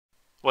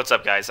What's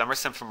up, guys? I'm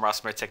Rasim from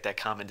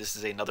RasimTech.com, and this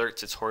is another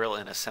tutorial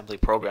in assembly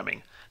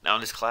programming. Now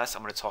in this class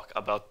I'm going to talk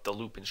about the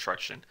loop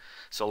instruction.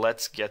 So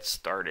let's get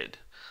started.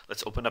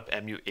 Let's open up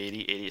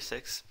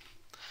MU8086.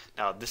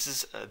 Now this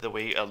is the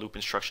way a loop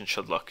instruction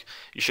should look.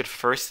 You should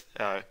first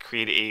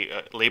create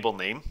a label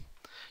name.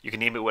 You can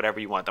name it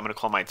whatever you want. I'm going to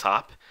call mine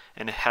top,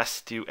 and it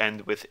has to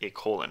end with a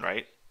colon,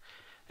 right?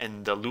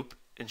 And the loop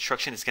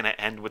instruction is going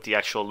to end with the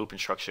actual loop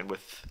instruction,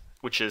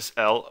 which is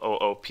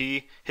LOOP,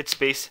 hit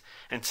space,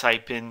 and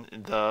type in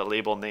the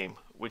label name,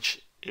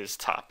 which is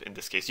top in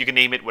this case. You can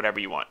name it whatever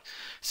you want.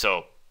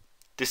 So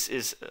this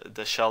is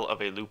the shell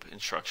of a loop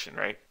instruction,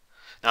 right?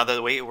 Now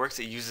the way it works,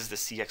 it uses the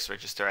CX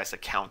register as a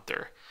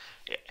counter.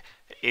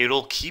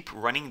 It'll keep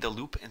running the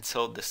loop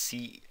until the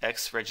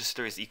CX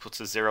register is equal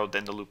to 0,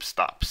 then the loop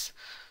stops.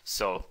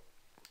 So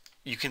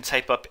you can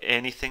type up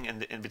anything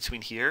in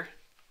between here,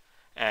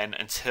 and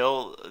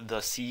until the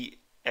CX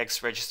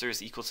register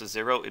is equal to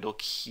 0, it'll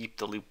keep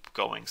the loop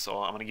going.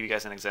 So I'm going to give you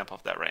guys an example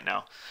of that right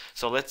now.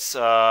 So let's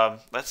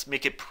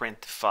make it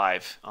print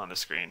 5 on the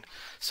screen.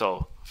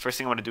 So first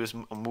thing I want to do is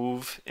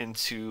move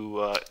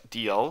into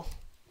DL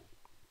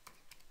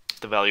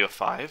the value of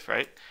 5,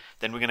 right?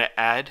 Then we're going to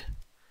add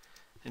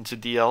into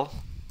DL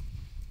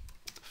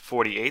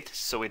 48,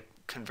 so it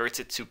converts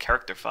it to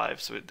character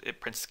 5, so it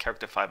prints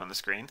character 5 on the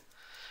screen.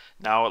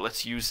 Now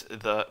let's use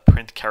the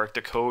print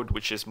character code,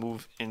 which is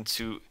move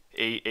into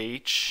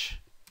AH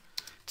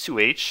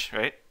 2H,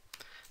 right?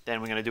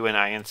 Then we're going to do an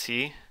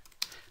INT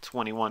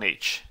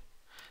 21H.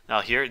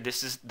 Now here,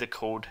 this is the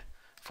code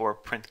for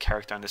print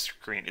character on the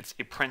screen.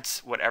 It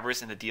prints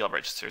whatever's in the DL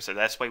register, so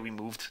that's why we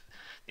moved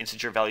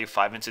integer value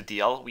 5 into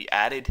DL. We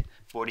added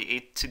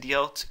 48 to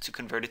DL to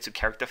convert it to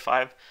character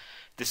 5.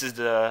 This is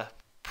the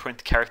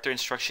print character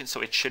instruction,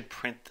 so it should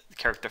print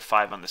character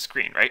 5 on the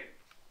screen, right?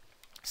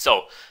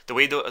 So the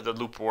way the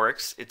loop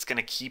works, it's going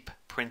to keep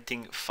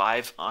printing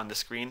 5 on the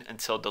screen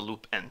until the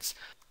loop ends.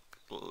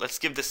 Let's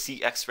give the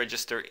CX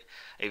register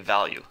a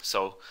value.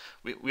 So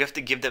we have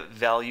to give the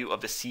value of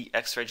the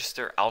CX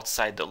register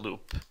outside the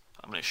loop.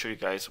 I'm going to show you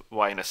guys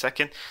why in a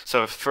second.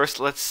 So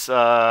first let's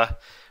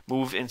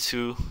move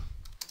into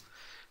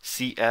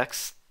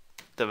CX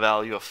the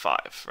value of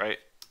 5, right?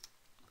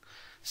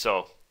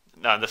 So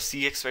now the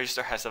CX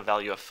register has a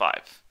value of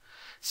 5.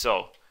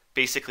 So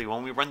basically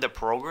when we run the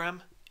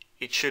program,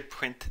 it should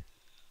print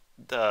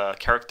the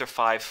character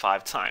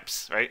 5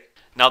 times, right?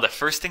 Now the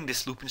first thing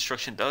this loop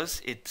instruction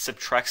does, it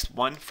subtracts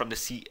 1 from the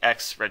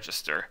CX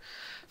register.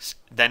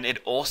 Then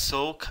it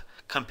also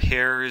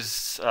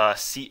compares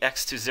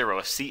CX to 0.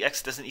 If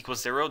CX doesn't equal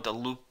 0, the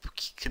loop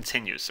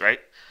continues, right?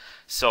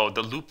 So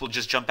the loop will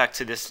just jump back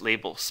to this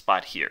label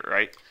spot here,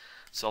 right?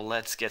 So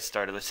let's get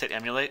started. Let's hit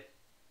emulate.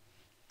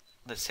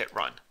 Let's hit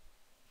run.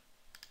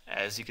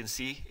 As you can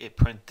see, it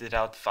printed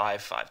out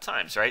 5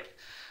 times, right?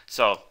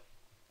 So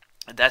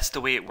that's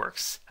the way it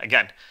works.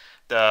 Again,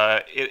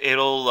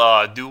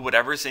 it'll do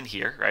whatever's in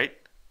here, right?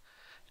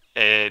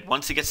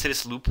 Once it gets to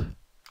this loop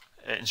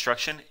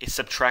instruction, it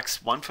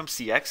subtracts 1 from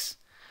CX.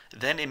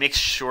 Then it makes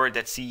sure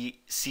that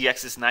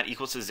CX is not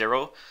equal to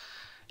 0.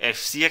 If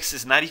CX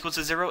is not equal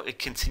to 0, it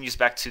continues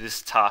back to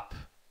this top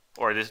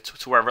or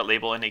to wherever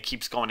label, and it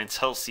keeps going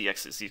until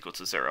CX is equal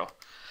to 0.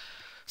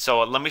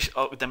 So let me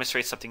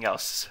demonstrate something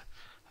else.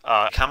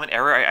 Common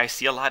error I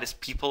see a lot is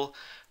people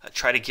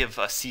try to give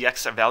a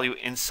CX a value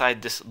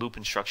inside this loop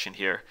instruction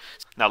here.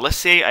 Now let's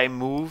say I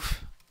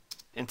move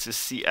into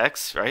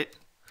CX, right?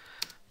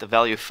 The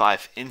value of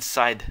 5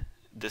 inside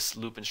this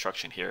loop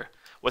instruction here.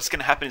 What's going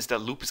to happen is the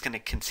loop is going to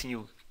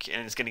continue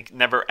and it's going to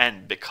never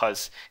end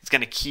because it's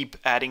going to keep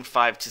adding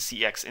 5 to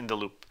CX in the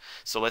loop.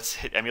 So let's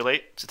hit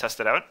emulate to test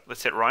it out.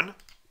 Let's hit run.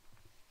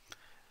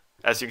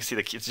 As you can see,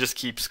 it just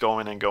keeps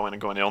going and going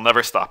and going. It'll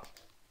never stop.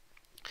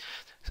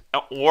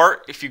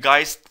 Or if you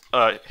guys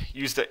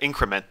use the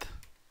increment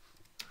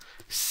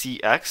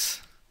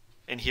CX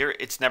in here,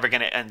 it's never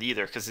going to end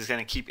either because it's going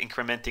to keep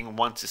incrementing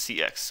 1 to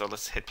CX. So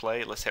let's hit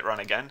play. Let's hit run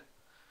again.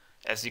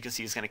 As you can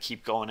see, it's going to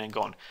keep going and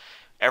going.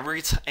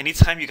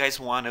 Anytime you guys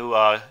want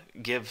to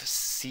give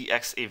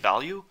CX a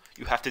value,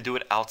 you have to do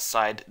it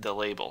outside the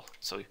label.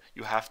 So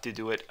you have to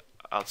do it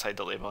outside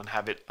the label and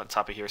have it on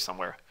top of here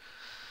somewhere.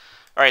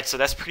 Alright, so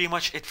that's pretty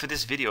much it for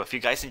this video. If you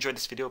guys enjoyed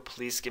this video,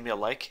 please give me a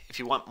like. If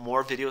you want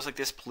more videos like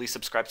this, please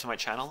subscribe to my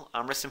channel.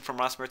 I'm Rasim from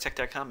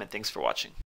RasimTech.com, and thanks for watching.